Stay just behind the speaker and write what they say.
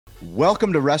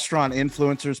Welcome to Restaurant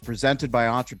Influencers presented by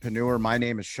Entrepreneur. My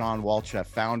name is Sean Walchef,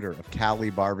 founder of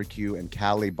Cali Barbecue and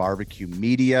Cali Barbecue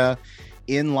Media.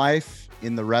 In life,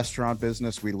 in the restaurant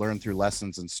business, we learn through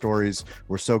lessons and stories.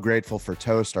 We're so grateful for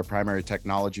Toast, our primary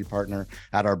technology partner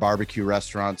at our barbecue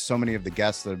restaurant. So many of the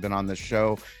guests that have been on this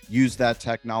show use that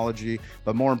technology,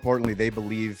 but more importantly, they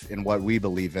believe in what we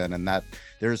believe in, and that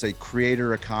there's a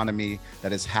creator economy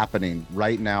that is happening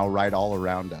right now, right all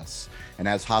around us. And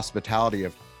as hospitality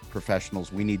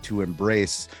professionals, we need to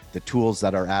embrace the tools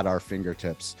that are at our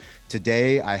fingertips.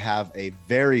 Today, I have a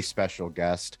very special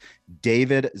guest,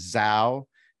 David Zhao.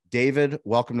 David,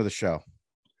 welcome to the show.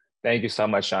 Thank you so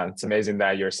much, Sean. It's amazing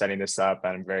that you're setting this up,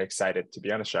 and I'm very excited to be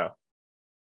on the show.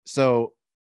 So,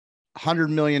 $100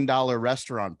 million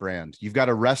restaurant brand. You've got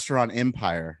a restaurant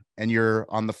empire, and you're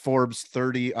on the Forbes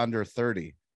 30 under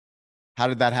 30. How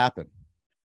did that happen?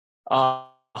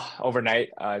 Overnight.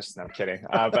 I'm kidding.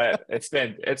 But it's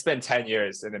been 10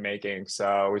 years in the making.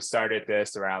 So we started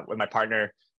this around with my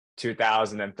partner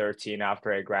 2013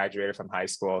 after I graduated from high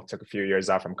school. Took a few years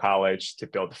off from college to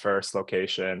build the first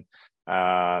location.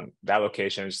 That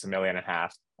location is just $1.5 million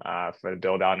for the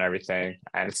build out and everything.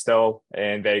 And it's still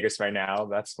in Vegas right now.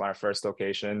 That's our first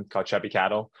location called Chubby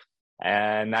Cattle.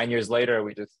 And 9 years later,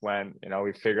 we just went,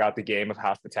 we figured out the game of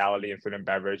hospitality and food and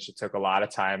beverage. It took a lot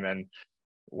of time and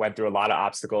went through a lot of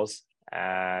obstacles,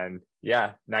 and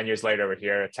 9 years later we're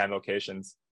here at 10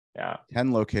 locations.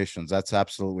 10 locations. That's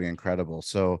absolutely incredible.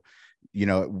 So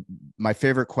my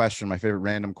favorite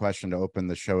random question to open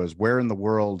the show is, where in the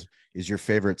world is your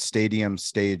favorite stadium,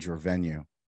 stage, or venue?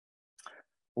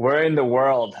 Where in the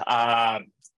world?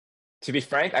 To be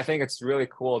frank, I think it's really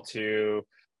cool to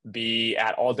be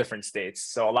at all different states.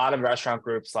 So a lot of restaurant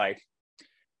groups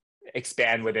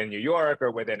expand within New York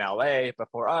or within LA, but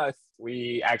for us,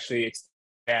 we actually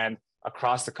expand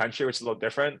across the country, which is a little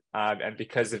different. And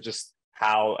because of just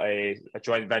how a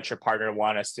joint venture partner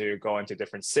want us to go into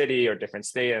different city or different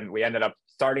state, and we ended up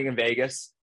starting in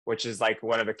Vegas, which is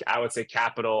one of the, I would say,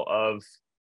 capital of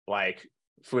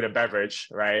food and beverage,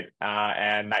 right?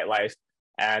 And nightlife.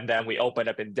 And then we opened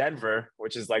up in Denver,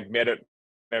 which is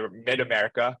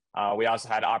mid-America. We also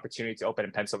had an opportunity to open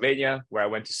in Pennsylvania, where I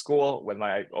went to school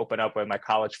opened up with my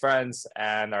college friends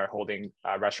and our holding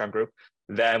restaurant group.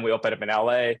 Then we opened up in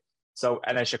LA.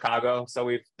 And then Chicago. So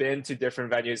we've been to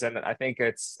different venues, and I think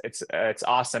it's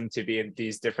awesome to be in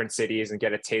these different cities and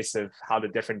get a taste of how the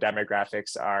different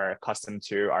demographics are accustomed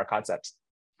to our concepts.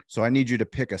 So I need you to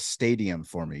pick a stadium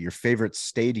for me, your favorite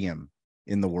stadium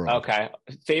in the world. Okay.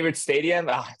 Favorite stadium?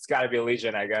 It's got to be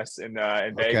Allegiant, I guess, in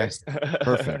Vegas.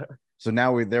 Perfect. So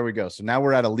there we go. So now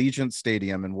we're at Allegiant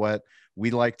Stadium, and what we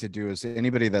like to do is,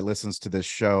 anybody that listens to this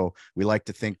show, we like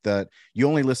to think that you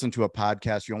only listen to a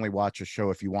podcast, you only watch a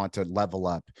show if you want to level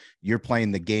up. You're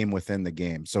playing the game within the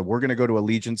game. So we're going to go to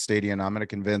Allegiant Stadium. I'm going to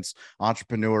convince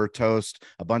Entrepreneur, Toast,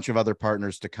 a bunch of other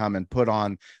partners to come and put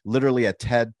on literally a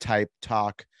TED type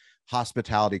talk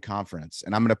hospitality conference.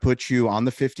 And I'm going to put you on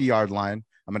the 50-yard line.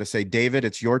 I'm going to say, David,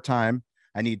 it's your time.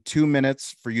 I need 2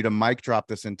 minutes for you to mic drop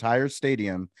this entire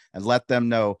stadium and let them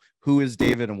know who is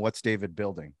David and what's David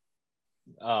building.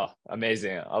 Oh,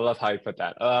 amazing. I love how you put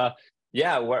that.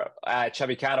 We're at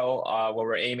Chubby Cattle. What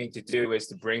we're aiming to do is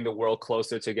to bring the world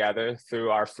closer together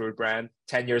through our food brand.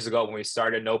 10 years ago, when we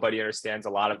started, nobody understands a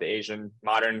lot of the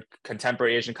modern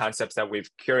contemporary Asian concepts that we've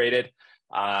curated.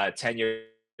 10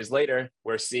 years later,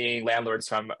 we're seeing landlords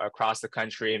from across the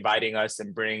country inviting us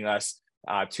and bringing us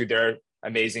to their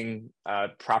amazing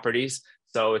properties.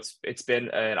 So it's been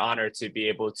an honor to be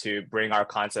able to bring our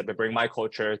concept and bring my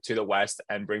culture to the West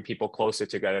and bring people closer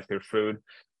together through food.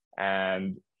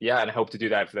 And I hope to do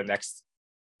that for the next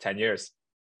 10 years.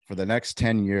 For the next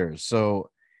 10 years. So,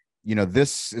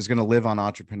 this is going to live on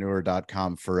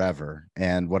entrepreneur.com forever.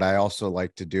 And what I also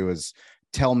like to do is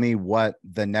tell me what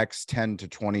the next 10 to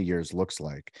 20 years looks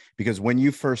like. Because when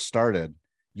you first started,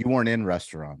 you weren't in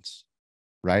restaurants,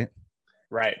 right?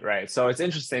 Right. So it's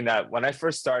interesting that when I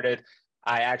first started,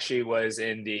 I actually was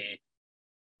in the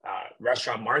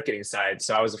restaurant marketing side.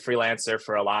 So I was a freelancer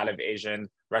for a lot of Asian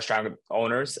restaurant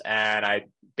owners, and I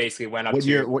basically went up What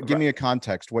year? Give me a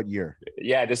context. What year?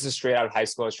 Yeah, this is straight out of high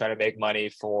school. I was trying to make money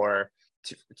for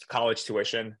college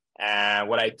tuition. And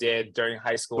what I did during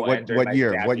high school and during what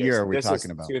year are we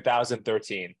talking about?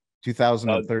 2013.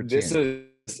 2013. So this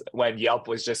is when Yelp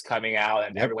was just coming out,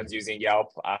 and everyone's using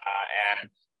Yelp. And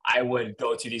I would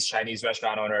go to these Chinese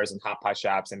restaurant owners and hot pot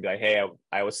shops and be like, hey,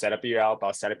 I will set up your Yelp.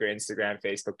 I'll set up your Instagram,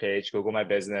 Facebook page, Google My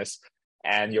Business,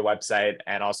 and your website,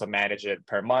 and also manage it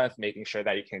per month, making sure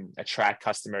that you can attract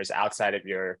customers outside of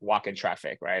your walk-in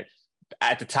traffic, right?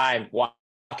 At the time,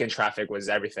 walk-in traffic was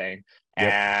everything.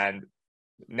 Yep. And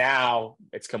Now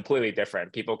it's completely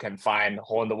different. People can find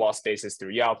hole in the wall spaces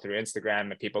through Yelp, through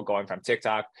Instagram, and people going from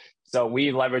TikTok. So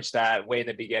we leveraged that way in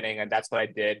the beginning, and that's what I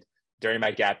did during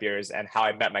my gap years, and how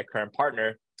I met my current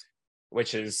partner,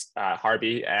 which is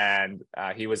Harvey, and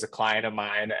he was a client of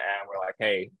mine. And we're like,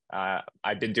 hey,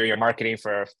 I've been doing your marketing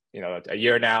for a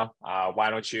year now. Why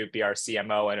don't you be our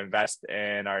CMO and invest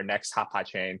in our next hot pot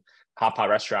chain, hot pot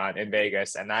restaurant in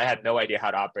Vegas? And I had no idea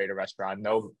how to operate a restaurant,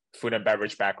 no food and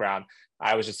beverage background.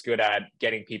 I was just good at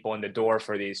getting people in the door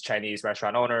for these Chinese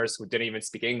restaurant owners who didn't even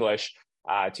speak English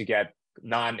to get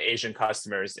non-Asian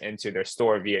customers into their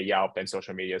store via Yelp and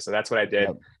social media. So that's what I did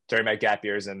during my gap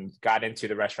years, and got into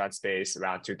the restaurant space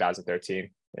around 2013.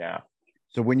 Yeah.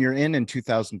 So when you're in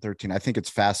 2013, I think it's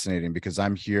fascinating because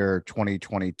I'm here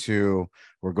 2022,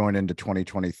 we're going into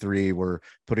 2023. We're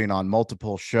putting on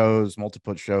multiple shows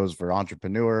for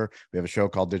Entrepreneur. We have a show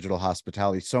called Digital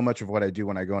Hospitality. So much of what I do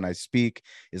when I go and I speak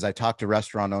is I talk to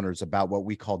restaurant owners about what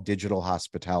we call digital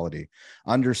hospitality,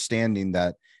 understanding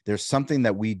that there's something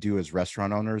that we do as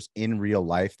restaurant owners in real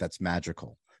life that's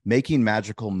magical. Making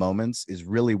magical moments is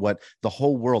really what the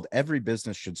whole world, every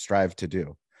business should strive to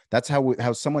do. That's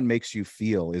how someone makes you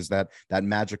feel, is that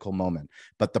magical moment.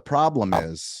 But the problem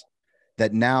is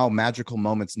that now magical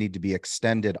moments need to be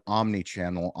extended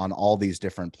omni-channel on all these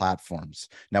different platforms.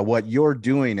 Now, what you're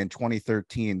doing in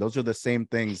 2013, those are the same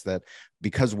things that,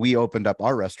 because we opened up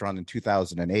our restaurant in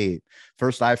 2008,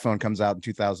 first iPhone comes out in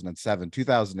 2007.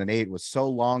 2008 was so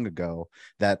long ago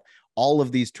that all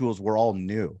of these tools were all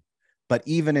new. But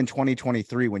even in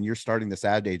 2023, when you're starting this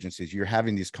ad agencies, you're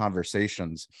having these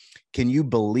conversations. Can you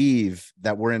believe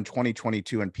that we're in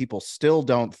 2022 and people still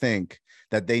don't think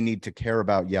that they need to care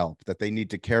about Yelp, that they need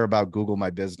to care about Google My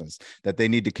Business, that they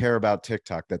need to care about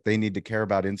TikTok, that they need to care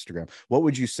about Instagram? What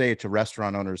would you say to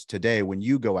restaurant owners today when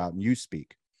you go out and you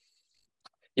speak?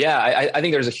 Yeah, I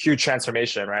think there's a huge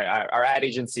transformation, right? Our ad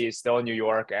agency is still in New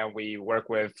York, and we work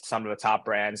with some of the top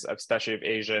brands, especially of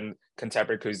Asian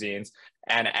contemporary cuisines.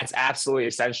 And it's absolutely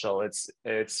essential.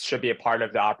 It should be a part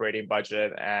of the operating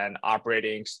budget and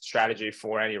operating strategy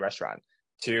for any restaurant,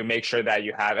 to make sure that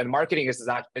you have. And marketing is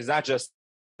not just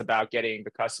about getting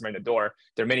the customer in the door.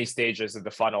 There are many stages of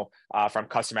the funnel, from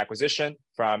customer acquisition,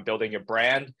 from building your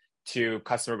brand, to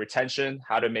customer retention,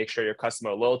 how to make sure your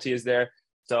customer loyalty is there.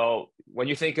 So when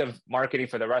you think of marketing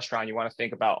for the restaurant, you want to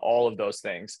think about all of those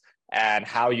things and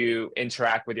how you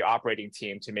interact with your operating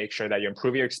team to make sure that you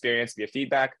improve your experience via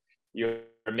feedback. You're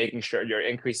making sure you're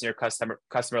increasing your customer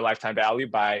lifetime value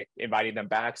by inviting them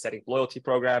back, setting loyalty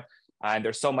program. And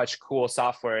there's so much cool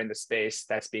software in the space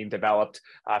that's being developed.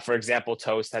 For example,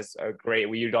 Toast has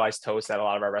we utilize Toast at a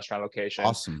lot of our restaurant locations.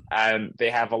 Awesome. And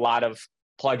they have a lot of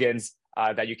plugins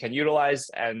that you can utilize,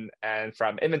 and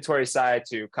from inventory side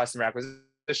to customer acquisition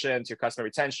to customer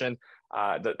retention,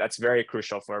 that's very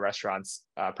crucial for a restaurant's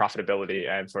profitability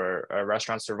and for a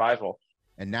restaurant's survival.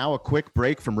 And now a quick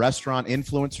break from restaurant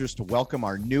influencers to welcome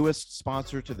our newest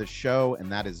sponsor to the show, and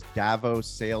that is Davo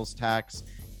Sales Tax.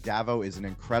 Davo is an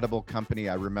incredible company.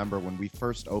 I remember when we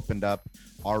first opened up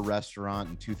our restaurant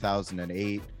in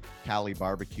 2008, Cali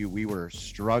Barbecue, we were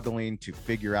struggling to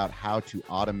figure out how to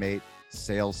automate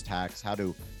sales tax, how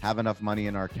to have enough money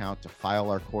in our account to file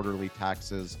our quarterly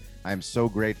taxes. I am so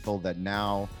grateful that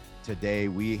now today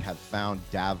we have found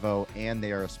Davo, and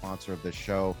they are a sponsor of this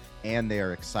show, and they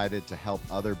are excited to help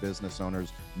other business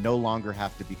owners no longer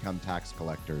have to become tax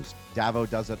collectors. Davo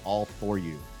does it all for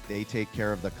you. They take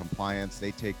care of the compliance,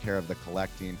 they take care of the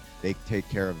collecting, they take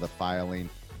care of the filing.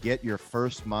 Get your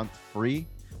first month free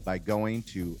by going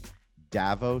to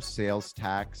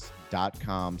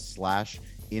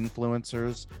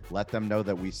davosalestax.com/influencers. Let them know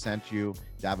that we sent you.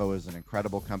 Davo is an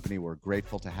incredible company. We're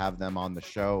grateful to have them on the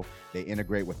show. They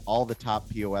integrate with all the top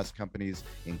POS companies,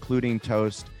 including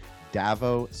Toast.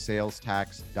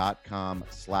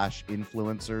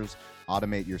 davosalestax.com/influencers.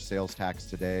 Automate your sales tax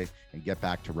today and get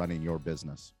back to running your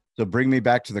business. So bring me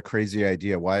back to the crazy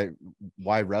idea. Why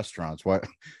restaurants? Why,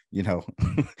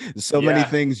 so many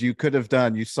things you could have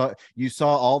done. You saw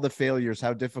all the failures,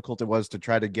 how difficult it was to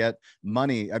try to get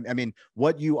money. I mean,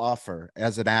 what you offer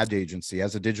as an ad agency,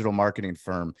 as a digital marketing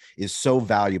firm, is so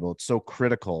valuable. It's so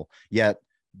critical. Yet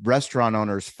restaurant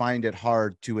owners find it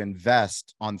hard to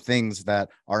invest on things that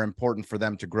are important for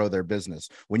them to grow their business.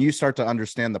 When you start to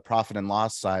understand the profit and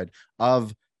loss side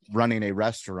of running a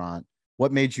restaurant,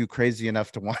 what made you crazy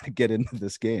enough to want to get into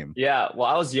this game? Yeah, well,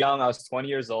 I was young. I was 20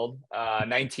 years old,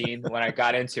 19 when I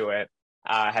got into it.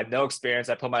 I had no experience.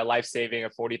 I put my life saving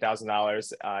of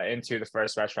 $40,000 into the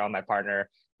first restaurant with my partner.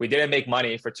 We didn't make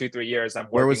money for 2-3 years. I'm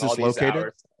working Where was this all these located?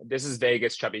 hours. This is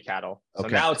Vegas, Chubby Cattle. So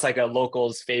Okay. now it's like a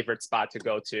local's favorite spot to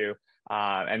go to.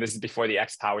 And this is before the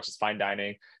XPOW, which is fine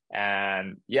dining.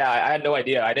 And yeah, I had no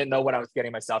idea. I didn't know what I was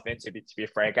getting myself into, to be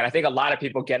frank. And I think a lot of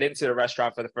people get into the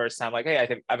restaurant for the first time, like, hey, I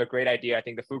think I have a great idea. I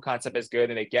think the food concept is good,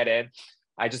 and they get in.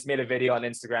 I just made a video on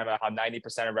Instagram about how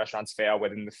 90% of restaurants fail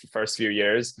within the first few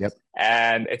years. Yep.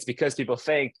 And it's because people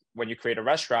think when you create a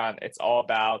restaurant, it's all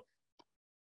about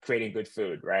creating good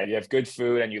food, right? You have good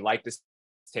food and you like this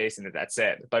taste, and that's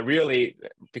it. But really,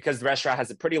 because the restaurant has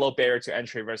a pretty low barrier to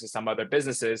entry versus some other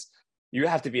businesses, you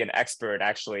have to be an expert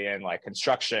actually in like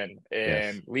construction,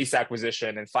 in lease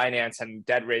acquisition, and finance and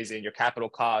debt raising, your capital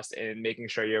costs, in making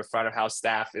sure your front of house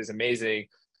staff is amazing,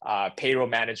 payroll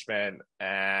management,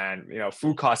 and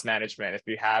food cost management. If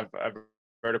you have a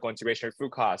vertical integration of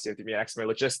food costs, you have to be an expert in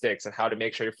logistics and how to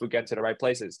make sure your food gets to the right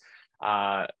places,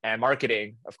 and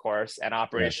marketing, of course, and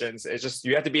operations. It's just,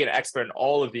 you have to be an expert in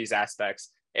all of these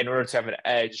aspects in order to have an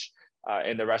edge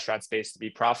in the restaurant space, to be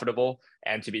profitable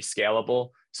and to be scalable.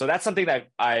 So that's something that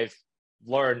I've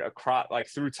learned across, like,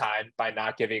 through time, by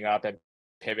not giving up and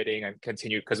pivoting and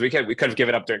continue. Because we could have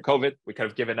given up during COVID. We could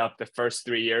have given up the first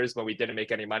 3 years when we didn't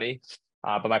make any money.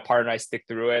 But my partner and I stick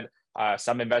through it.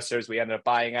 Some investors we ended up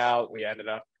buying out. We ended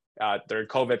up during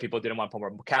COVID, people didn't want to put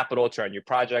more capital to our new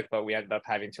project, but we ended up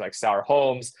having to like sell our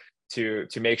homes to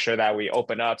make sure that we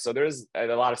open up. So there's a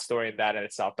lot of story in that in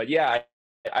itself. But yeah,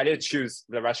 I didn't choose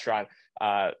the restaurant.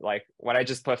 Like when I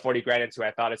just put 40 grand into it,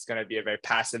 I thought it's going to be a very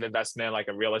passive investment, like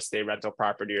a real estate rental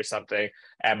property or something,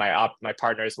 and my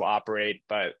partners will operate.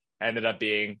 But ended up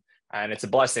being, and it's a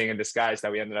blessing in disguise,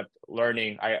 that we ended up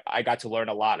learning. I got to learn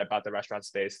a lot about the restaurant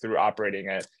space through operating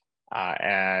it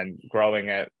and growing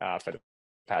it for the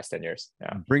past 10 years.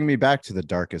 Yeah. Bring me back to the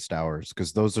darkest hours,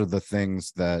 because those are the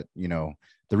things that,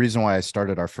 the reason why I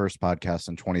started our first podcast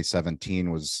in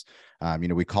 2017 was,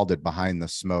 we called it Behind the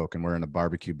Smoke, and we're in a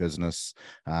barbecue business.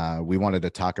 We wanted to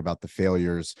talk about the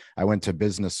failures. I went to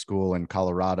business school in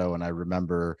Colorado, and I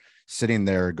remember sitting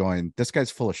there going, this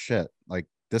guy's full of shit. Like,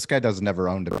 this guy doesn't ever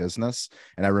owned a business.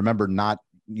 And I remember not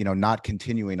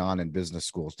continuing on in business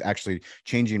schools, actually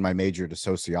changing my major to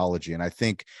sociology. And I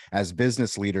think as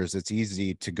business leaders, it's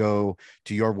easy to go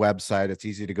to your website. It's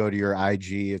easy to go to your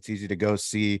IG. It's easy to go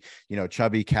see,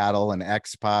 Chubby Cattle and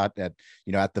Xpot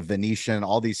at the Venetian,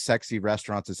 all these sexy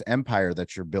restaurants, this empire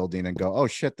that you're building, and go, oh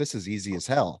shit, this is easy as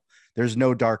hell. There's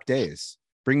no dark days.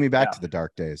 Bring me back to the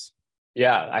dark days.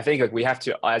 Yeah, I think like we have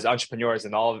to, as entrepreneurs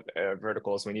in all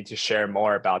verticals, we need to share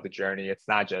more about the journey. It's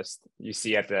not just you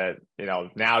see at the,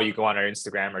 now you go on our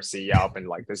Instagram or see Yelp and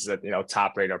like, this is a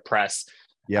top rate or press.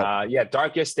 Yeah.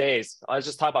 Darkest days. Let's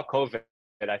just talk about COVID.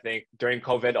 I think during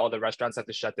COVID, all the restaurants had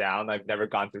to shut down. I've never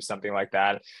gone through something like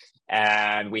that.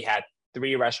 And we had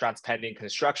 3 restaurants pending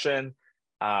construction,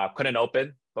 couldn't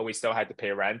open, but we still had to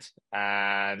pay rent,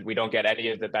 and we don't get any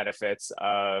of the benefits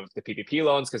of the PPP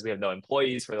loans because we have no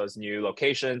employees for those new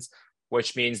locations,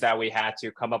 which means that we had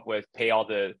to come up with, pay all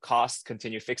the costs,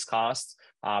 continue fixed costs,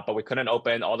 but we couldn't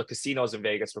open. All the casinos in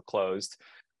Vegas were closed.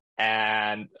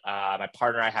 And my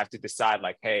partner and I have to decide,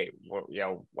 like, hey,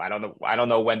 I don't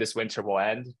know when this winter will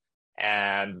end.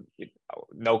 And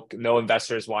no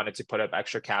investors wanted to put up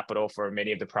extra capital for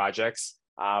many of the projects.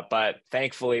 But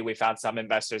thankfully, we found some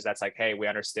investors that's like, hey, we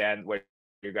understand what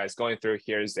you guys going through.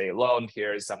 Here's a loan.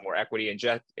 Here's some more equity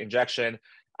injection.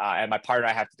 And my partner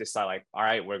and I have to decide, like, all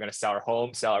right, we're going to sell our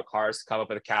home, sell our cars, come up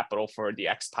with a capital for the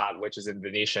XPOT, which is in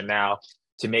Venetian now,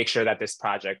 to make sure that this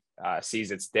project sees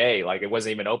its day. Like, it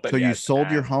wasn't even open yet. So you sold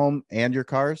your home and your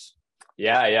cars?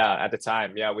 Yeah. At the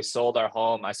time. Yeah, we sold our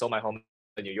home. I sold my home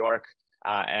in New York,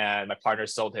 and my partner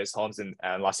sold his homes in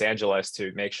Los Angeles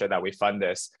to make sure that we fund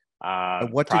this.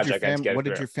 What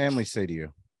did your family say to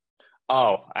you?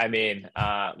 Oh, I mean,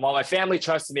 well, my family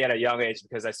trusted me at a young age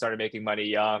because I started making money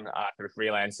young through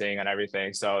freelancing and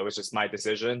everything. So it was just my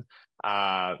decision.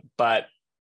 But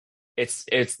it's,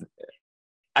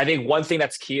 I think one thing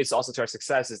that's key is also to our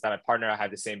success is that my partner and I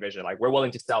have the same vision. Like, we're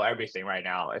willing to sell everything right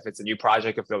now. If it's a new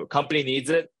project, if the company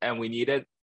needs it and we need it,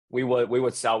 we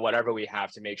would sell whatever we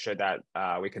have to make sure that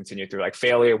we continue through. Like,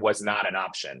 failure was not an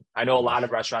option. I know a lot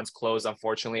of restaurants closed,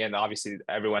 unfortunately, and obviously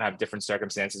everyone have different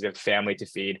circumstances. We have family to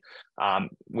feed.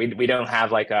 We don't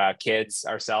have like kids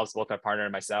ourselves, both my partner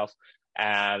and myself,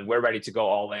 and we're ready to go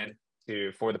all in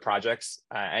for the projects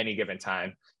at any given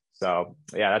time. So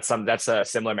yeah, that's a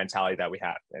similar mentality that we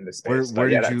have in this space.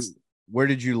 Where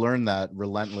did you learn that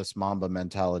relentless Mamba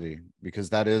mentality? Because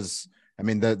that is, I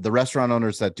mean, the restaurant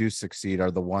owners that do succeed are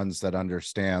the ones that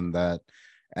understand that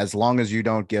as long as you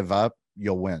don't give up,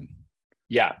 you'll win.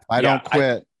 Yeah. If I don't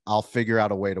quit, I'll figure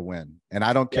out a way to win. And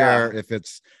I don't Yeah. care if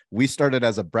we started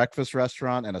as a breakfast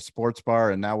restaurant and a sports bar,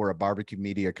 and now we're a barbecue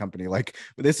media company. Like,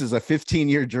 this is a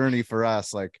 15-year journey for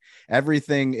us. Like,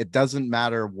 everything, it doesn't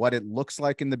matter what it looks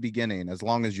like in the beginning, as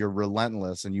long as you're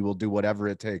relentless and you will do whatever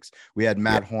it takes. We had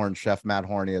Matt Horn, Chef Matt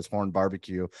Horn, he has Horn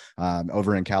Barbecue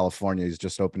over in California. He's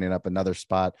just opening up another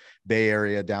spot, Bay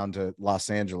Area down to Los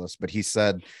Angeles. But he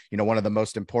said, one of the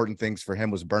most important things for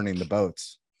him was burning the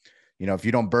boats. If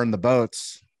you don't burn the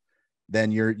boats,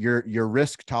 then your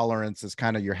risk tolerance is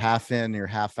kind of, you're half in, you're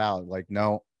half out. Like,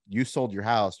 no, you sold your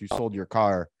house, you sold your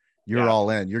car, you're all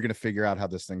in. You're going to figure out how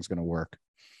this thing's going to work.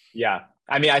 Yeah.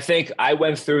 I mean, I think I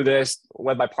went through this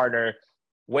with my partner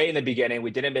way in the beginning.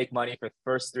 We didn't make money for the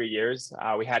first 3 years.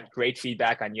 We had great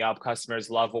feedback on Yelp. Customers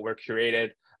love what we're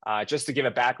created. Just to give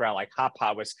a background, like Hot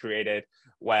Pot was created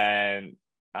when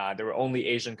there were only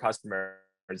Asian customers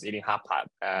eating hot pot.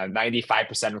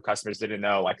 95% of customers didn't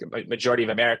know, like a majority of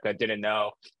America didn't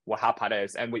know what hot pot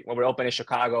is. And when we're open in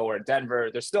Chicago or Denver,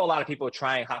 there's still a lot of people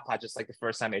trying hot pot just like the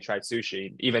first time they tried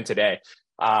sushi, even today.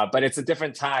 But it's a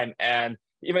different time. And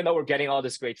even though we're getting all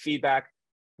this great feedback,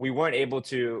 we weren't able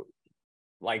to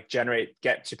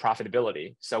get to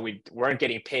profitability. So we weren't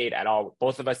getting paid at all.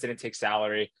 Both of us didn't take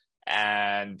salary.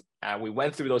 And we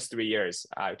went through those 3 years,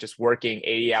 just working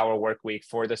 80-hour work week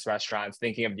for this restaurant,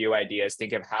 thinking of new ideas,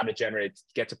 thinking of how to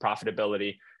get to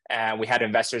profitability. And we had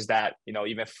investors that,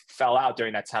 even fell out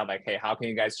during that time. Like, hey, how can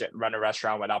you guys run a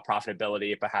restaurant without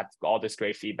profitability, but have all this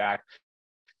great feedback?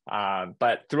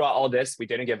 But throughout all this, we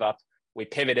didn't give up. We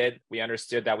pivoted. We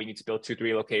understood that we need to build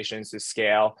 2-3 locations to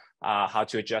scale, how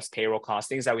to adjust payroll costs,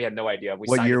 things that we had no idea.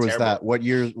 What year was that? What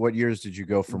years did you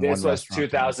go from this one was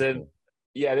restaurant? 2000.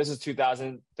 Yeah, this is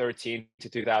 2013 to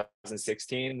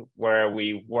 2016, where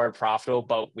we weren't profitable,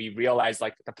 but we realized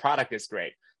like the product is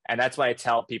great. And that's why I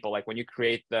tell people, like, when you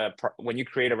create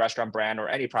a restaurant brand or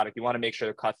any product, you want to make sure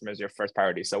the customer is your first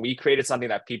priority. So we created something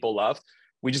that people love.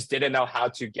 We just didn't know how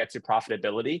to get to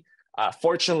profitability.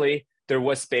 Fortunately, there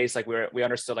was space. Like, we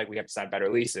understood, like, we have to sign better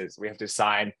leases. We have to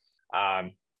sign,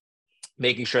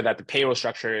 making sure that the payroll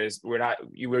structure is,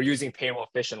 we're using payroll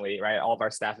efficiently, right? All of our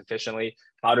staff efficiently,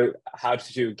 how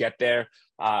to get there,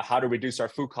 how to reduce our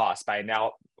food costs. By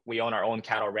now, we own our own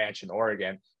cattle ranch in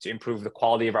Oregon to improve the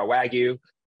quality of our Wagyu,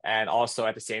 and also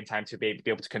at the same time to be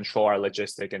able to control our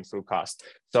logistic and food costs.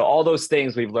 So all those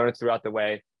things we've learned throughout the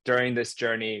way during this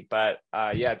journey. But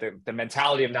the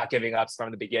mentality of not giving up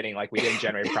from the beginning, like, we didn't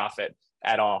generate profit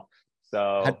at all.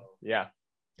 So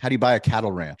How do you buy a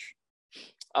cattle ranch?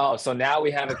 Oh, so now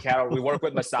we have a cattle. We work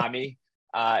with Masami.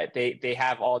 They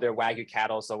have all their Wagyu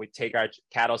cattle. So we take our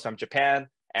cattle from Japan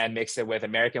and mix it with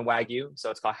American Wagyu.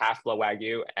 So it's called half blood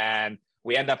Wagyu. And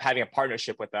we end up having a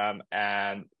partnership with them.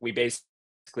 And we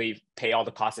basically pay all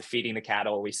the costs of feeding the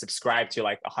cattle. We subscribe to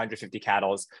like 150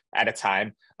 cattle at a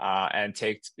time, and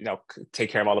take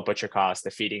care of all the butcher costs,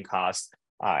 the feeding costs,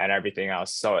 and everything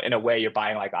else. So in a way, you're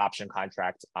buying like option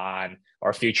contract on,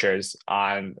 or futures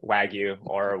on Wagyu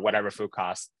or whatever food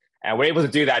costs. And we're able to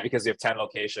do that because we have 10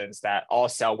 locations that all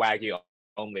sell Wagyu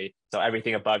only. So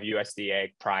everything above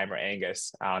USDA, Prime, or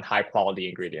Angus on high quality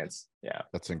ingredients. Yeah.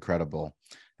 That's incredible.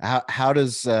 How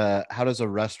does a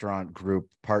restaurant group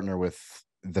partner with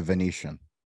the Venetian?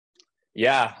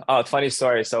 Yeah. Oh, funny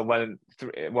story. So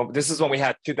this is when we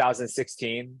had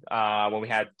 2016, when we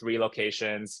had 3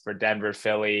 locations for Denver,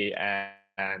 Philly,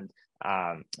 and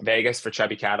Vegas for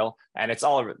Chubby Cattle. And it's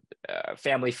all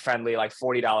family friendly, like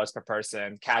 $40 per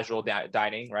person, casual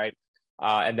dining, right?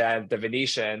 And then the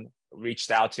Venetian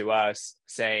reached out to us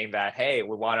saying that, hey,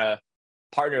 we want to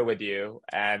partner with you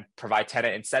and provide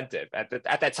tenant incentive. At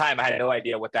that time, I had no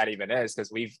idea what that even is, because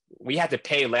we had to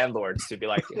pay landlords to be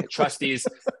like, trust these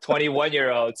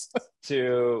 21-year-olds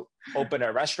to open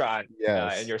a restaurant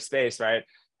in your space, right?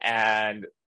 And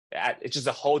it's just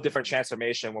a whole different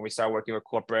transformation when we start working with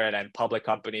corporate and public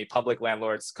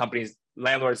landlords,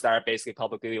 landlords that are basically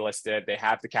publicly listed. They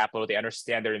have the capital, they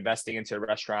understand they're investing into a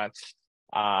restaurant.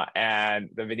 And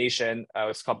the Venetian,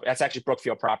 that's actually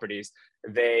Brookfield Properties.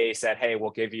 They said, hey,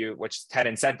 we'll give you, which 10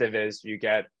 incentive is, you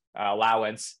get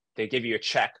allowance. They give you a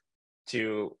check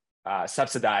to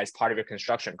subsidize part of your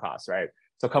construction costs, right?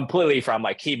 So completely from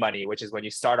like key money, which is when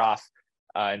you start off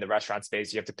in the restaurant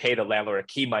space, you have to pay the landlord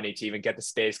key money to even get the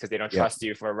space because they don't trust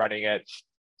you for running it.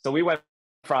 So we went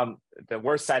from the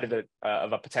worst side of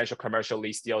a potential commercial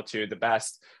lease deal to the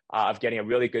best of getting a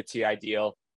really good TI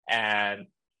deal.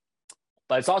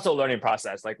 But it's also a learning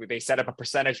process. Like, they set up a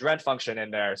percentage rent function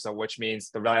in there. So which means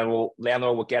the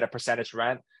landlord will get a percentage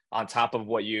rent on top of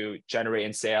what you generate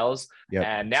in sales. Yep.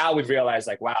 And now we've realized,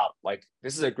 like, wow, like,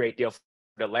 this is a great deal for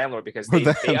the landlord because For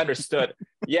they them. understood.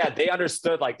 Yeah, they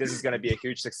understood like this is going to be a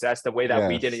huge success the way that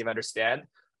we didn't Yes. even understand.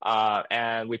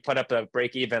 And we put up a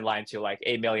break-even line to like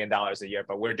 $8 million a year,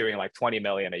 but we're doing like 20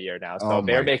 million a year now. Oh So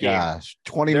my gosh.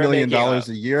 $20 they're million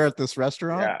making a year at this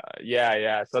restaurant?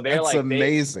 yeah. So they're That's like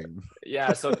amazing.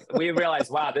 yeah. So we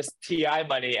realized, wow, this TI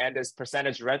money and this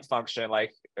percentage rent function,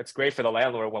 like it's great for the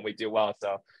landlord when we do well.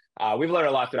 So we've learned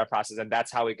a lot through that process, and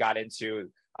that's how we got into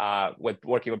with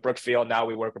working with Brookfield. Now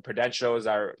we work with Prudential as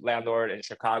our landlord in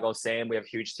Chicago. Same, we have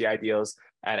huge TI deals,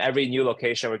 and every new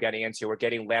location we're getting into, we're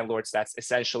getting landlords that's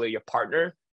essentially your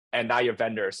partner and not your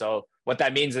vendor. So what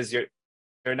that means is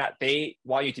they're not, they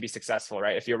want you to be successful,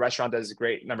 right? If your restaurant does a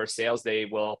great number of sales, they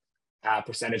will have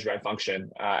percentage rent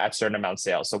function at certain amount of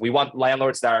sales. So we want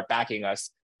landlords that are backing us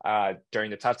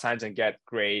during the tough times and get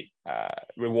great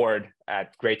reward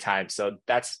at great times. So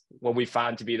that's what we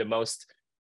found to be the most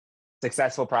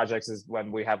successful projects, is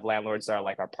when we have landlords that are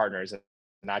like our partners and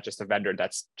not just a vendor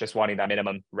that's just wanting that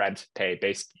minimum rent pay,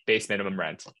 base minimum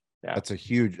rent. Yeah. That's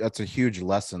a huge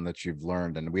lesson that you've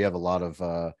learned. And we have a lot of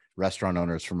restaurant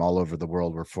owners from all over the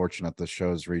world. We're fortunate the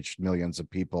show's reached millions of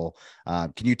people.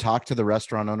 Can you talk to the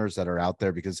restaurant owners that are out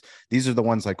there? Because these are the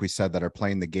ones, like we said, that are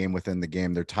playing the game within the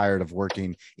game. They're tired of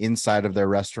working inside of their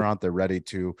restaurant. They're ready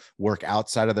to work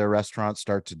outside of their restaurant,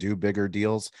 start to do bigger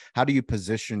deals. How do you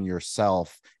position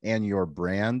yourself and your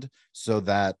brand so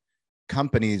that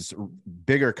companies,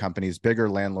 bigger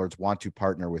landlords want to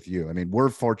partner with you? I mean, we're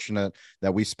fortunate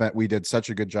that we did such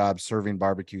a good job serving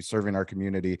barbecue, serving our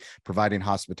community, providing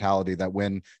hospitality, that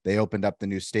when they opened up the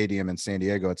new stadium in San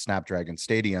Diego at Snapdragon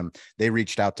Stadium, they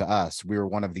reached out to us. We were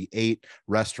one of the 8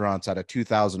 restaurants out of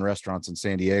 2,000 restaurants in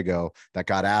San Diego that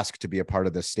got asked to be a part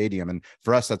of this stadium. And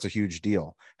for us, that's a huge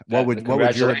deal.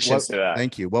 Congratulations to that.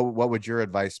 Thank you. What would your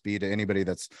advice be to anybody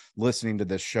that's listening to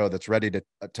this show that's ready to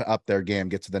up their game,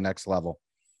 get to the next level?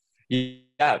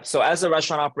 Yeah. So as a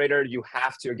restaurant operator, you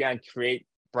have to, again, create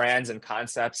brands and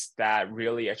concepts that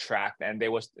really attract, and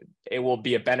it will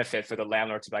be a benefit for the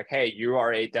landlord to be like, hey, you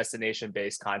are a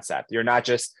destination-based concept. You're not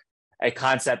just a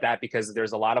concept that because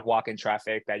there's a lot of walk-in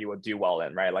traffic that you will do well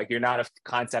in, right? Like you're not a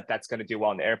concept that's going to do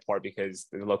well in the airport because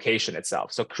the location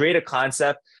itself. So create a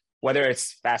concept, whether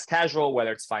it's fast casual,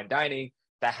 whether it's fine dining,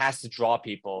 that has to draw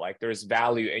people. Like there's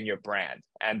value in your brand,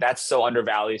 and that's so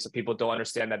undervalued. So people don't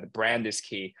understand that the brand is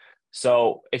key.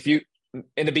 So if you,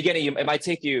 in the beginning, it might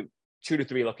take you 2 to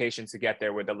 3 locations to get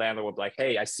there, where the landlord will be like,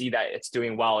 hey, I see that it's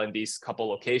doing well in these couple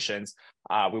locations.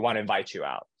 We want to invite you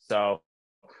out. So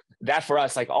that for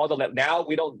us, like now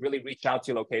we don't really reach out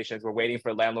to locations. We're waiting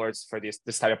for landlords for this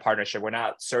type of partnership. We're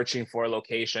not searching for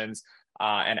locations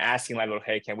and asking landlord,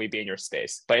 hey, can we be in your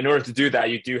space? But in order to do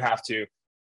that, you do have to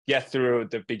get through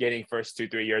the beginning first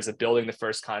 2-3 years of building the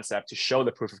first concept to show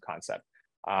the proof of concept.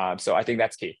 So I think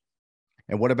that's key.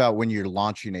 And what about when you're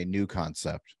launching a new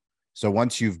concept? So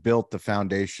once you've built the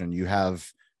foundation, you have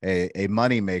a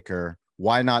money maker.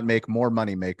 Why not make more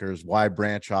money makers? Why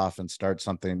branch off and start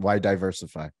something? Why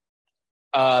diversify?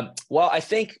 Well, I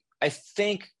think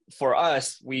for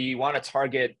us, we want to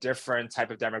target different type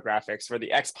of demographics. For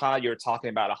the XPOD, you're talking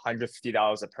about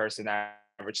 $150 a person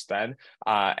average spend,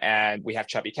 and we have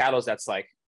Chubby Cattles that's like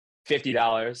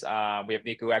 $50. We have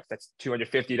Niku X that's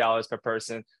 $250 per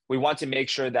person. We want to make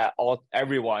sure that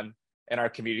everyone in our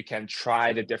community can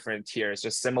try the different tiers,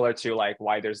 just similar to like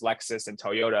why there's Lexus and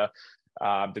Toyota.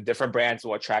 The different brands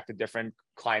will attract a different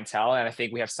clientele, and I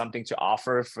think we have something to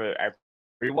offer for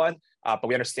everyone. But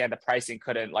we understand the pricing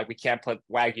we can't put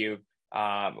Wagyu.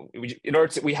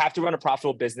 We have to run a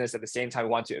profitable business. At the same time,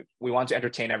 we want to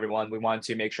entertain everyone. We want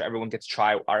to make sure everyone gets to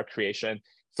try our creation.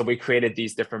 So we created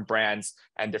these different brands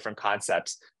and different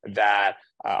concepts that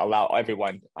allow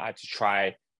everyone to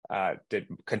try the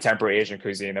contemporary Asian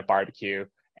cuisine, the barbecue,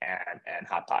 and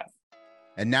hot pot.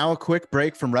 And now a quick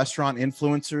break from restaurant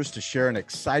influencers to share an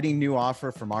exciting new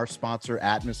offer from our sponsor,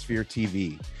 Atmosphere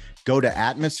TV. Go to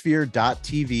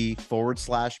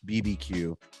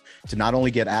atmosphere.tv/BBQ to not only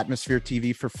get Atmosphere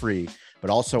TV for free, but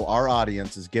also our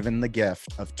audience is given the gift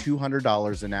of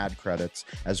 $200 in ad credits,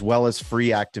 as well as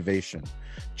free activation.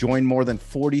 Join more than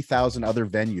 40,000 other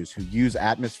venues who use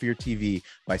Atmosphere TV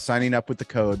by signing up with the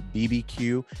code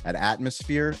BBQ at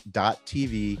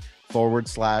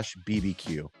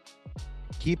atmosphere.tv/BBQ.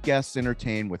 Keep guests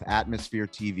entertained with Atmosphere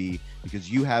TV because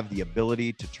you have the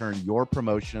ability to turn your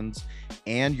promotions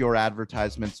and your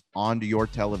advertisements onto your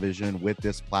television with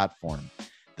this platform.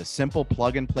 The simple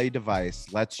plug and play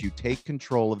device lets you take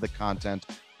control of the content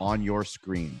on your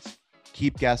screens.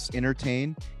 keep guests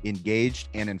entertained, engaged,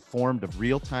 and informed of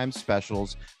real-time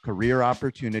specials, career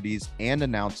opportunities, and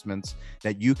announcements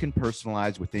that you can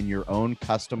personalize within your own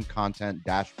custom content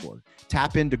dashboard.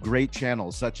 Tap into great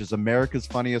channels such as America's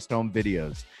Funniest Home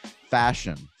Videos,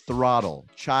 Fashion, Throttle,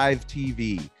 Chive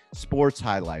TV, sports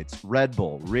highlights, Red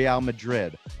Bull, Real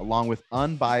Madrid, along with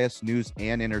unbiased news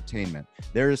and entertainment.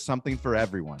 There is something for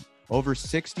everyone. Over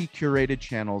 60 curated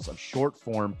channels of short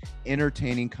form,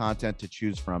 entertaining content to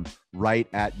choose from right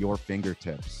at your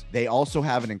fingertips. They also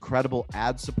have an incredible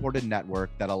ad supported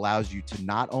network that allows you to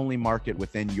not only market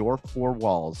within your four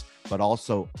walls, but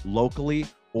also locally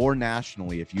or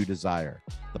nationally if you desire.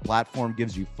 The platform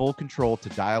gives you full control to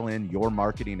dial in your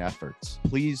marketing efforts.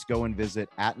 Please go and visit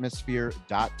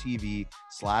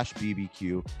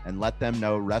atmosphere.tv/BBQ and let them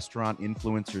know Restaurant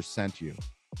Influencers sent you.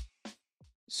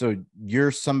 So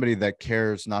you're somebody that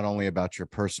cares not only about your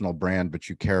personal brand, but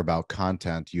you care about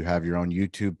content. You have your own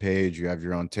YouTube page, you have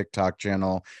your own TikTok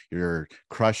channel, you're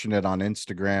crushing it on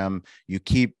Instagram. You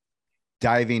keep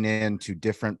diving into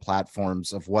different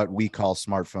platforms of what we call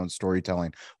smartphone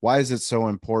storytelling. Why is it so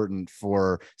important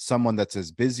for someone that's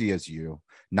as busy as you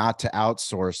not to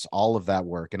outsource all of that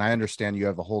work? And I understand you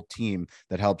have a whole team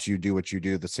that helps you do what you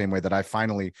do, the same way that I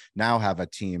finally now have a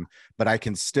team, but I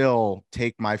can still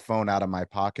take my phone out of my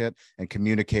pocket and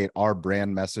communicate our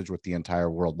brand message with the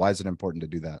entire world. Why is it important to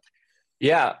do that?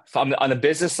 Yeah, on the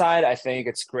business side, I think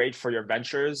it's great for your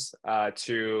ventures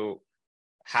to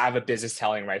have a business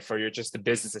telling, right, for your just the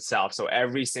business itself. So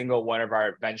every single one of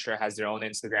our venture has their own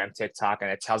Instagram, TikTok,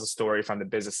 and it tells a story from the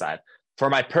business side. For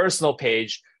my personal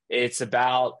page, it's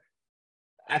about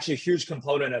actually a huge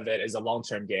component of it is a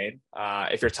long-term gain.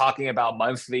 If you're talking about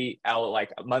monthly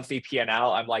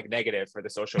P&L, I'm like negative for the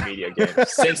social media game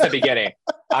since the beginning.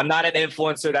 I'm not an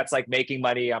influencer that's like making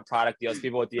money on product deals.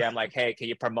 People would DM like, hey, can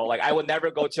you promote? Like I would never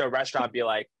go to a restaurant and be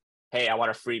like, hey, I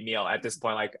want a free meal at this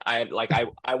point. I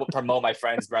would promote my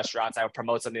friends' restaurants. I would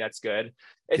promote something that's good.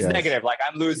 It's negative. Like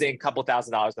I'm losing a couple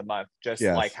 $1,000s a month just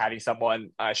like having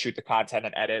someone shoot the content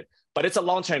and edit. But it's a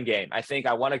long-term game. I think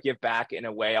I want to give back in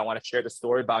a way. I want to share the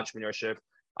story about entrepreneurship.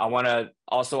 I want to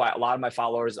also, a lot of my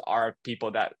followers are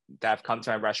people that have come to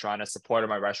my restaurant and supported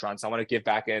my restaurant. So I want to give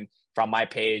back in from my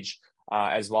page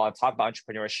as well and talk about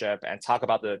entrepreneurship and talk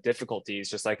about the difficulties,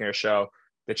 just like in your show,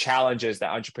 the challenges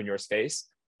that entrepreneurs face.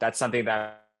 That's something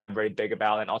that I'm very big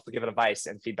about, and also give advice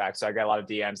and feedback. So I get a lot of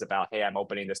DMs about, hey, I'm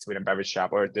opening this food and beverage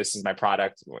shop, or this is my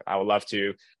product. I would love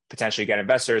to potentially get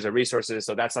investors or resources.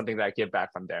 So that's something that I give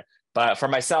back from there. But for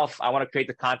myself, I want to create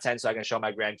the content so I can show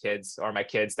my grandkids or my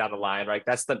kids down the line, right?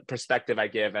 That's the perspective I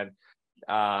give. And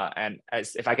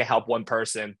if I can help one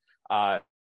person,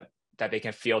 that they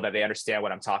can feel that they understand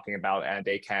what I'm talking about and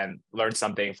they can learn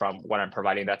something from what I'm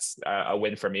providing, that's a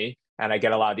win for me. And I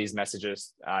get a lot of these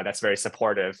messages that's very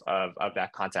supportive of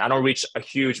that content. I don't reach a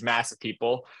huge mass of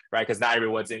people, right? Because not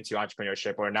everyone's into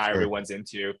entrepreneurship, or not everyone's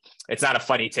into, it's not a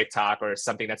funny TikTok or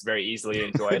something that's very easily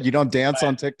enjoyed. You don't dance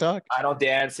on TikTok? I don't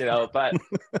dance, but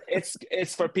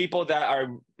it's for people that are,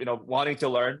 wanting to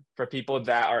learn, for people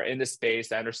that are in the space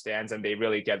that understands and they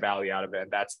really get value out of it.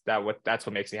 And that's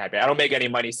what makes me happy. I don't make any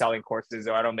money selling courses,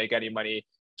 or I don't make any money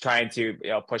trying to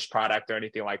push product or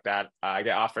anything like that. I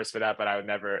get offers for that, but I would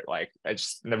never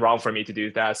it's wrong for me to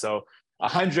do that. So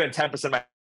 110% of my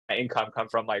income come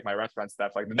from like my restaurant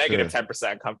stuff. Like the negative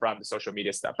 10% come from the social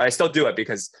media stuff. But I still do it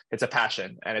because it's a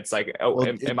passion, and it's like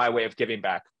in my way of giving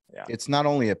back. Yeah. It's not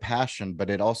only a passion, but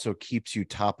it also keeps you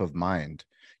top of mind.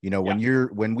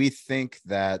 When we think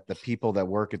that the people that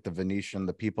work at the Venetian,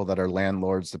 the people that are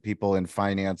landlords, the people in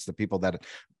finance, the people that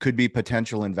could be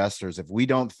potential investors, if we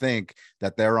don't think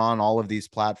that they're on all of these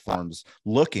platforms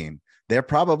looking, they're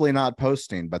probably not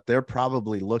posting, but they're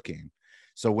probably looking.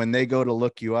 So when they go to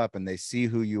look you up and they see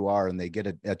who you are and they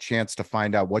get a chance to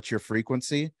find out what's your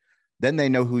frequency, then they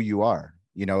know who you are.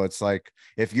 It's like,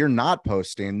 if you're not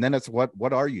posting, then it's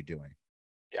what are you doing?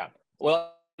 Yeah.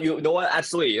 Well, you know what?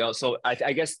 Absolutely. So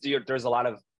I guess there's a lot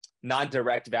of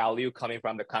non-direct value coming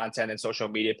from the content and social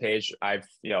media page. I've,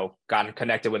 gotten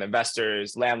connected with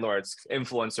investors, landlords,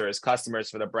 influencers,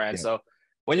 customers for the brand. Yeah. So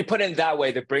when you put it in that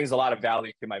way, that brings a lot of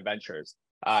value to my ventures.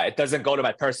 It doesn't go to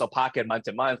my personal pocket month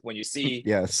to month when you see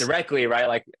directly, right?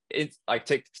 Like it's like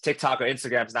TikTok or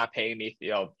Instagram is not paying me,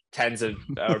 tens of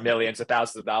or millions of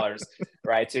thousands of dollars,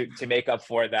 right, to make up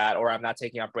for that. Or I'm not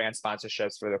taking up brand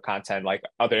sponsorships for the content like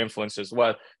other influencers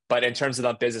would. But in terms of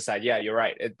the business side, yeah, you're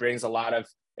right. It brings a lot of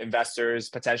investors,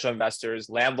 potential investors,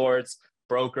 landlords,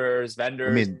 brokers, I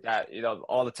vendors mean, that,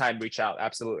 all the time reach out.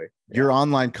 Absolutely. Yeah. your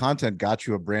online content got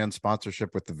you a brand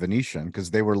sponsorship with the Venetian because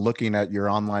they were looking at your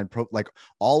online like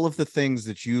all of the things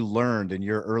that you learned in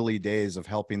your early days of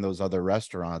helping those other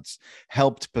restaurants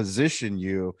helped position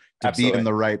you to be in Absolutely.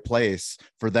 the right place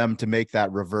for them to make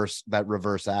that reverse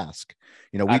ask.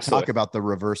 We talk Absolutely. about the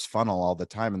reverse funnel all the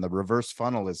time, and the reverse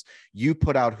funnel is you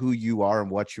put out who you are and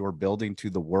what you're building to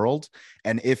the world.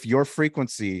 And if your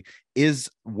frequency is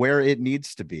where it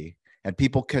needs to be and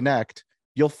people connect,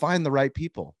 you'll find the right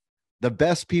people. The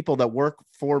best people that work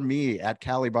for me at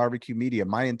Cali Barbecue Media,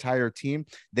 my entire team,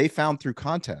 they found through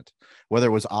content, whether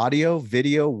it was audio,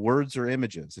 video, words, or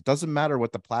images. It doesn't matter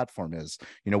what the platform is.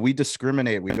 We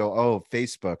discriminate. We go, oh,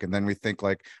 Facebook. And then we think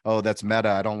like, oh, that's Meta.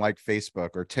 I don't like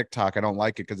Facebook. Or TikTok. I don't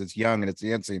like it because it's young and it's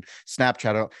dancing.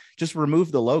 Snapchat. Just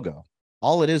remove the logo.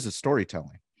 All it is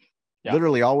storytelling. Yeah.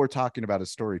 Literally all we're talking about is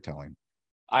storytelling.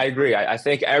 I agree. I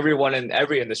think everyone in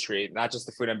every industry, not just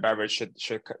the food and beverage,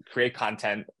 should create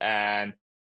content. And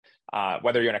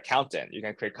whether you're an accountant, you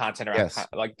can create content around Yes.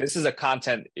 like this is a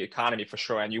content economy for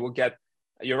sure. And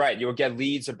you're right, you will get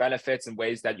leads or benefits in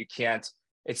ways that you can't.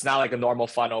 It's not like a normal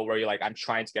funnel where you're like, I'm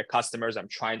trying to get customers, I'm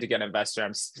trying to get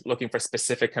investors, I'm looking for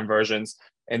specific conversions.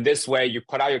 In this way, you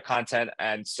put out your content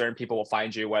and certain people will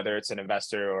find you, whether it's an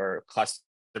investor or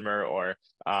customer or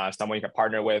someone you can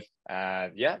partner with.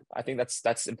 Yeah, I think that's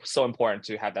so important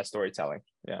to have that storytelling.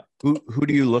 Yeah. Who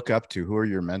do you look up to? Who are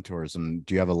your mentors? And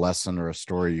do you have a lesson or a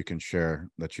story you can share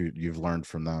that you've learned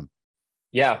from them?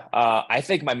 Yeah, I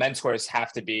think my mentors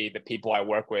have to be the people I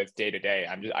work with day to day.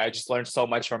 I just learned so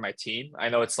much from my team. I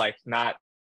know it's like not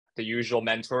the usual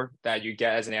mentor that you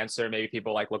get as an answer. Maybe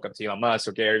people like look up to Elon Musk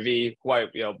or Gary Vee, who I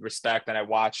respect, and I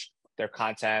watch their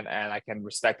content, and I can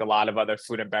respect a lot of other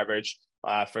food and beverage.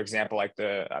 For example, like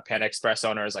the Panda Express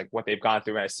owners, like what they've gone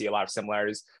through, and I see a lot of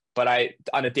similarities. But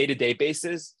on a day-to-day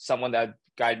basis, someone that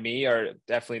guide me are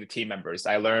definitely the team members.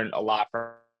 I learn a lot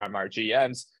from our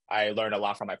GMs. I learn a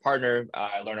lot from my partner.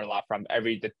 I learn a lot from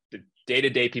the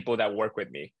day-to-day people that work with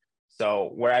me.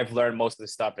 So where I've learned most of the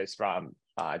stuff is from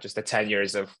just the 10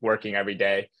 years of working every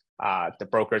day. The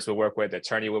brokers we work with, the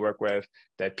attorney we work with,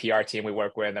 the PR team we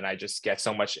work with, and I just get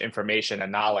so much information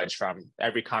and knowledge from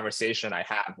every conversation I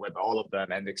have with all of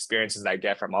them and the experiences I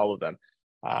get from all of them.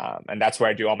 And that's where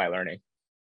I do all my learning.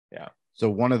 Yeah. So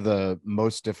one of the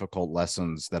most difficult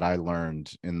lessons that I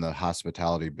learned in the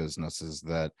hospitality business is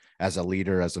that as a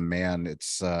leader, as a man,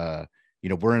 it's,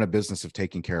 we're in a business of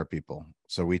taking care of people.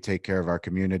 So we take care of our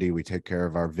community, we take care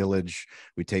of our village,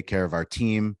 we take care of our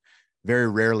team. Very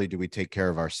rarely do we take care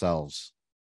of ourselves.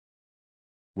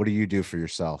 What do you do for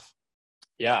yourself?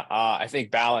 Yeah, I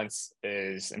think balance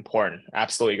is important.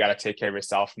 Absolutely, you got to take care of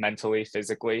yourself mentally,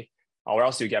 physically, or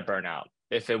else you get burnt out.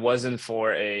 If it wasn't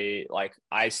for I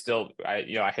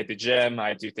hit the gym,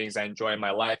 I do things I enjoy in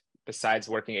my life besides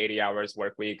working 80 hours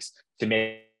work weeks to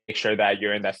make sure that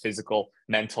you're in that physical,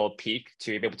 mental peak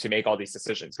to be able to make all these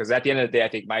decisions. Because at the end of the day, I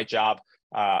think my job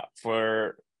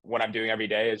for what I'm doing every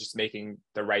day is just making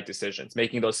the right decisions,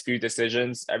 making those few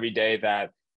decisions every day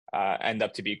that end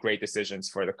up to be great decisions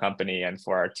for the company and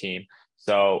for our team.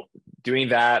 So doing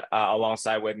that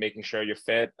alongside with making sure you're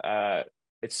fit,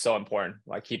 it's so important.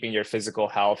 Like keeping your physical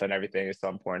health and everything is so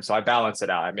important. So I balance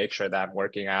it out. I make sure that I'm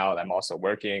working out. I'm also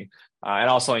working and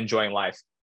also enjoying life.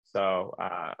 So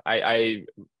I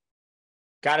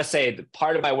gotta say,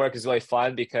 part of my work is really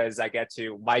fun because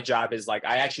my job is like,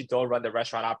 I actually don't run the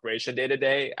restaurant operation day to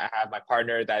day. I have my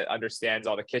partner that understands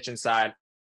all the kitchen side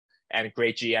and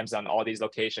great GMs on all these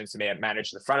locations to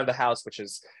manage the front of the house, which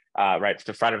is right,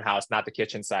 the front of the house, not the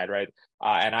kitchen side, right?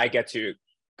 And I get to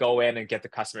go in and get the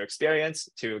customer experience,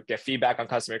 to get feedback on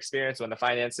customer experience, run the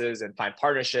finances, and find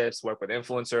partnerships, work with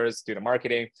influencers, do the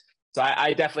marketing. So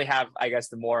I definitely have, I guess,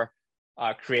 the more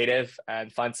creative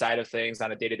and fun side of things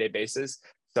on a day-to-day basis.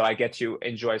 So I get to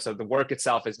enjoy. So the work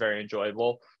itself is very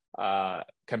enjoyable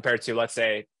compared to, let's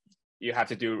say, you have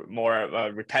to do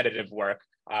more repetitive work.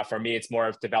 For me, it's more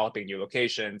of developing new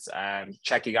locations and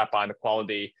checking up on the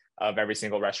quality of every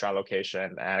single restaurant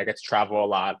location. And I get to travel a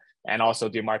lot and also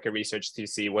do market research to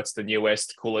see what's the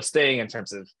newest, coolest thing in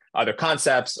terms of other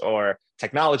concepts or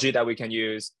technology that we can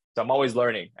use. So I'm always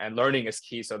learning, and learning is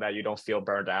key so that you don't feel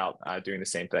burned out doing the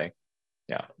same thing.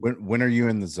 Yeah. When are you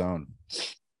in the zone?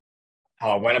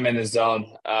 When I'm in the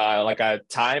zone, like a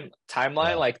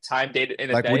timeline, like time date in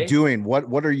a like day. we're doing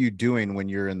what are you doing when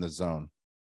you're in the zone?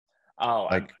 Oh,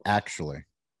 actually.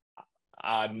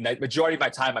 Majority of my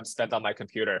time I'm spent on my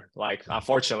computer. Like,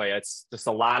 unfortunately, it's just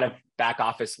a lot of back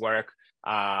office work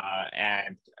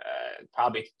and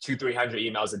probably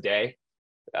 200-300 emails a day.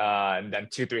 and then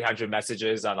 200-300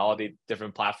 messages on all the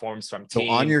different platforms from So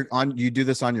team. you do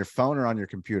this on your phone or on your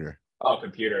computer? Oh,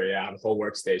 computer, yeah, on the whole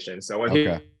workstation. So when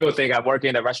Okay. people think I'm working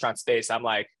in the restaurant space, I'm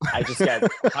like, I just get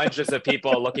hundreds of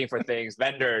people looking for things,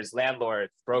 vendors,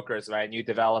 landlords, brokers, right, new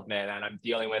development, and I'm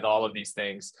dealing with all of these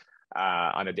things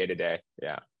on a day-to-day.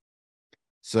 Yeah.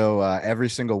 So every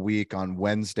single week on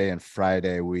Wednesday and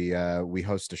Friday, we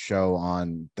host a show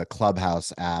on the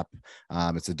Clubhouse app.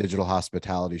 It's a digital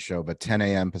hospitality show, but 10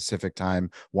 a.m. Pacific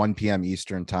time, 1 p.m.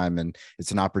 Eastern time, and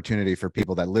it's an opportunity for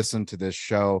people that listen to this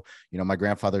show. You know, my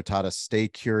grandfather taught us: stay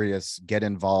curious, get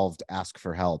involved, ask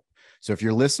for help. So if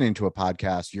you're listening to a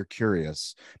podcast, you're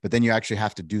curious, but then you actually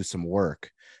have to do some work.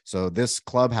 So this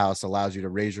Clubhouse allows you to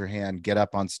raise your hand, get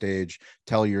up on stage,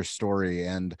 tell your story.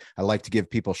 And I like to give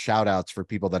people shout outs for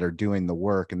people that are doing the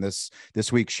work. And this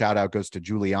week's shout out goes to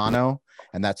Giuliano,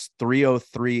 and that's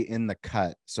 303 in the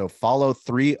cut. So follow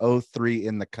 303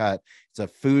 in the cut. It's a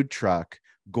food truck,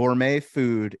 gourmet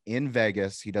food in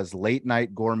Vegas. He does late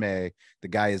night gourmet. The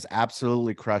guy is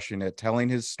absolutely crushing it, telling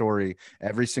his story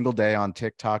every single day on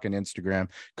TikTok and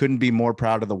Instagram. Couldn't be more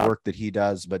proud of the work that he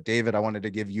does. But David, I wanted to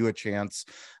give you a chance.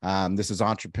 This is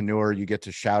Entrepreneur. You get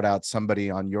to shout out somebody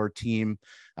on your team,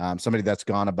 somebody that's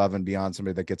gone above and beyond,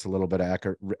 somebody that gets a little bit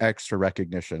of extra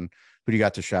recognition. Who do you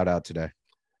got to shout out today?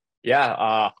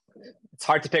 Yeah, it's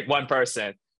hard to pick one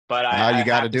person. But you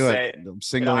got to do it. I'm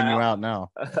singling you out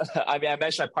now. I mean, I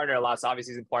mentioned my partner a lot, so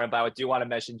obviously it's important, but I do want to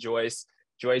mention Joyce.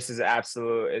 Joyce is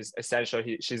essential.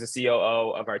 She's the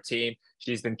COO of our team.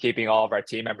 She's been keeping all of our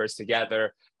team members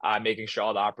together, making sure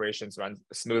all the operations run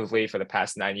smoothly for the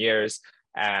past 9 years.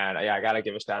 And yeah, I got to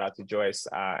give a shout out to Joyce.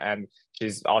 And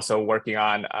she's also working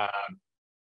on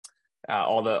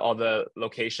all the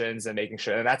locations and making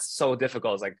sure. And that's so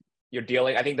difficult. It's like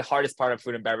I think the hardest part of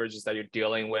food and beverage is that you're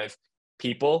dealing with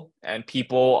people, and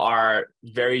people are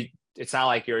it's not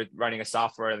like you're running a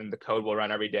software and the code will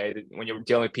run every day. When you're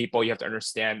dealing with people, you have to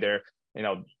understand their,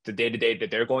 the day-to-day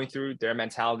that they're going through, their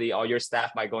mentality. All your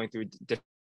staff might going through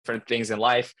different things in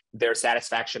life. Their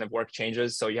satisfaction of work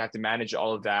changes. So you have to manage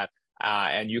all of that.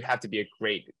 And you have to be a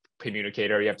great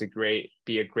communicator. You have to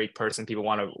be a great person. People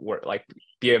want to work, like,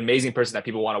 be an amazing person that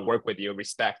people want to work with you,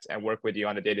 respect, and work with you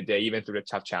on a day-to-day, even through the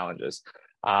tough challenges.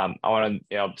 I want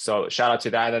to, so shout out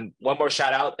to that. And one more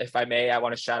shout out, if I may, I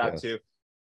want to shout out to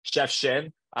Chef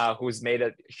Shin, who's made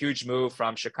a huge move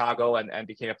from Chicago and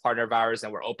became a partner of ours.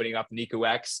 And we're opening up Niku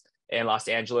X in Los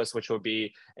Angeles, which will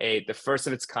be the first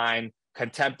of its kind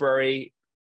contemporary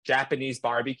Japanese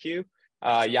barbecue,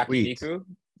 yakiniku.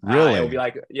 Really? It'll be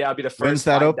it'll be the first. When's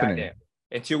that opening?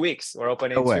 In 2 weeks. We're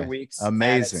opening in 2 weeks.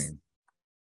 Amazing.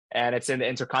 And it's in the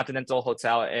Intercontinental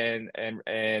Hotel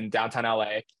in downtown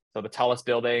LA. So the tallest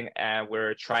building, and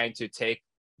we're trying to take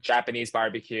Japanese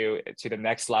barbecue to the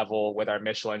next level with our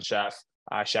Michelin chef,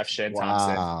 Chef Shin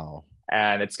Thompson.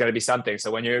 And it's going to be something.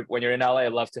 So when you're in LA,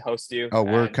 I'd love to host you. Oh,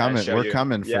 we're coming. We're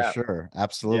coming for sure.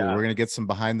 Absolutely. Yeah. We're going to get some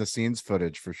behind the scenes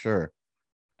footage for sure.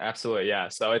 Absolutely. Yeah.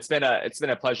 So it's been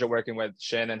a pleasure working with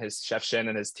Shin and his Chef Shin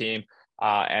and his team,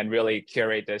 and really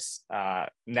curate this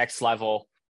next level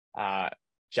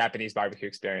Japanese barbecue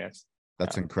experience.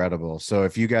 That's incredible. So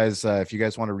if you guys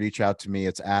want to reach out to me,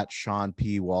 it's at Shawn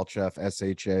P. Walchef,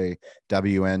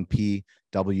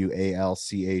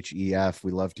 ShawnPWNPWALCHEF.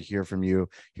 We love to hear from you,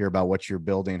 hear about what you're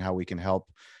building, how we can help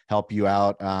you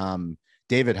out.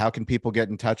 David, how can people get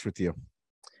in touch with you?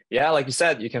 Yeah, like you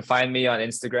said, you can find me on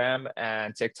Instagram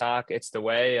and TikTok. It's the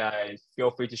way.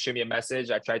 Feel free to shoot me a message.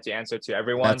 I try to answer to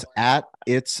everyone. That's at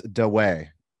It's the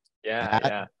Way.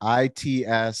 Yeah.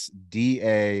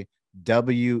 ITSDAWEI.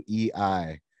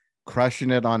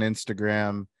 Crushing it on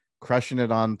Instagram, crushing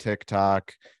it on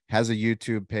TikTok, has a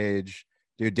YouTube page.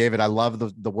 Dude, David, I love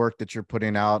the work that you're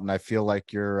putting out, and I feel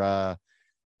like you're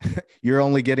you're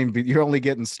only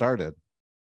getting started.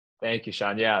 Thank you,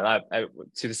 Shawn. Yeah,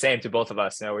 to the same to both of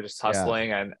us. We're just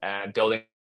hustling and building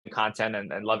content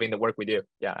and loving the work we do.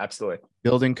 Yeah, absolutely.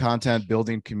 Building content,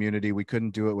 building community. We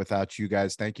couldn't do it without you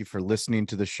guys. Thank you for listening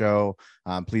to the show.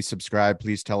 Please subscribe.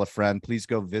 Please tell a friend. Please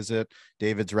go visit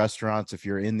David's restaurants if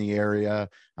you're in the area.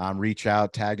 Reach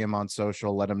out, tag him on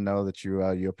social, let him know that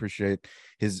you appreciate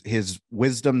his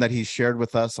wisdom that he's shared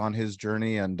with us on his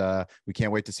journey. And we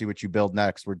can't wait to see what you build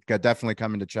next. We're definitely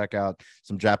coming to check out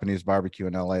some Japanese barbecue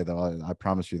in LA, though. I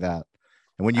promise you that.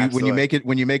 And when you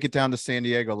make it down to San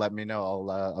Diego, let me know.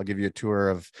 I'll give you a tour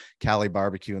of Cali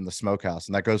Barbecue and the Smokehouse,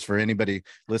 and that goes for anybody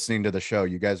listening to the show.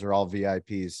 You guys are all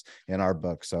VIPs in our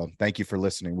book, so thank you for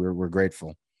listening. We're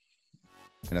grateful.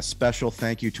 And a special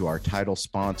thank you to our title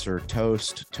sponsor,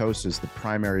 Toast. Toast is the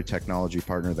primary technology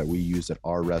partner that we use at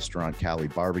our restaurant, Cali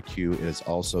Barbecue. It is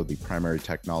also the primary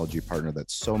technology partner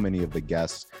that so many of the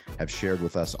guests have shared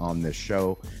with us on this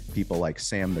show. People like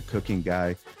Sam the Cooking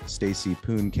Guy, Stacy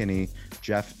Poonkinney,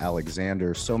 Jeff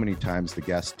Alexander. So many times the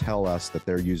guests tell us that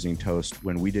they're using Toast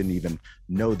when we didn't even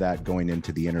know that going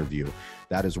into the interview.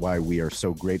 That is why we are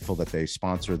so grateful that they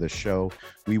sponsor this show.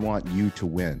 We want you to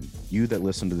win. You that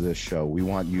listen to this show, we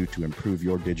want you to improve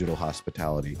your digital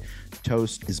hospitality.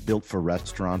 Toast is built for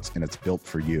restaurants and it's built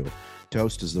for you.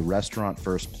 Toast is the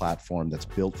restaurant-first platform that's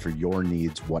built for your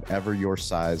needs, whatever your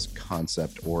size,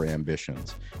 concept, or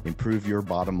ambitions. Improve your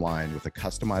bottom line with a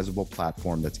customizable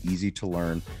platform that's easy to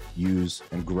learn, use,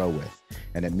 and grow with.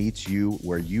 And it meets you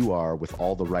where you are with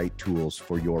all the right tools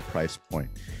for your price point.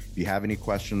 If you have any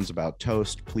questions about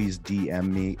Toast, please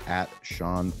DM me at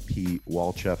Shawn P.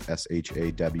 Walchef,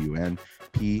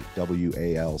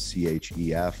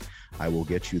 ShawnPWalchef. I will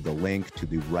get you the link to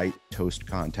the right Toast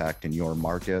contact in your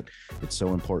market. It's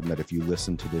so important that if you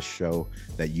listen to this show,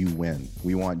 that you win.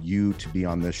 We want you to be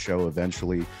on this show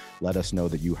eventually. Let us know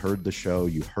that you heard the show,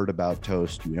 you heard about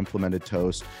Toast, you implemented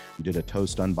Toast, you did a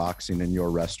Toast unboxing in your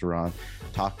restaurant.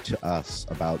 Talk to us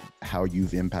about how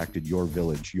you've impacted your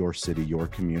village, your city, your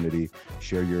community.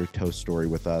 Share your Toast story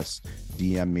with us.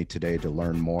 DM me today to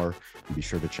learn more, and be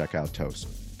sure to check out Toast.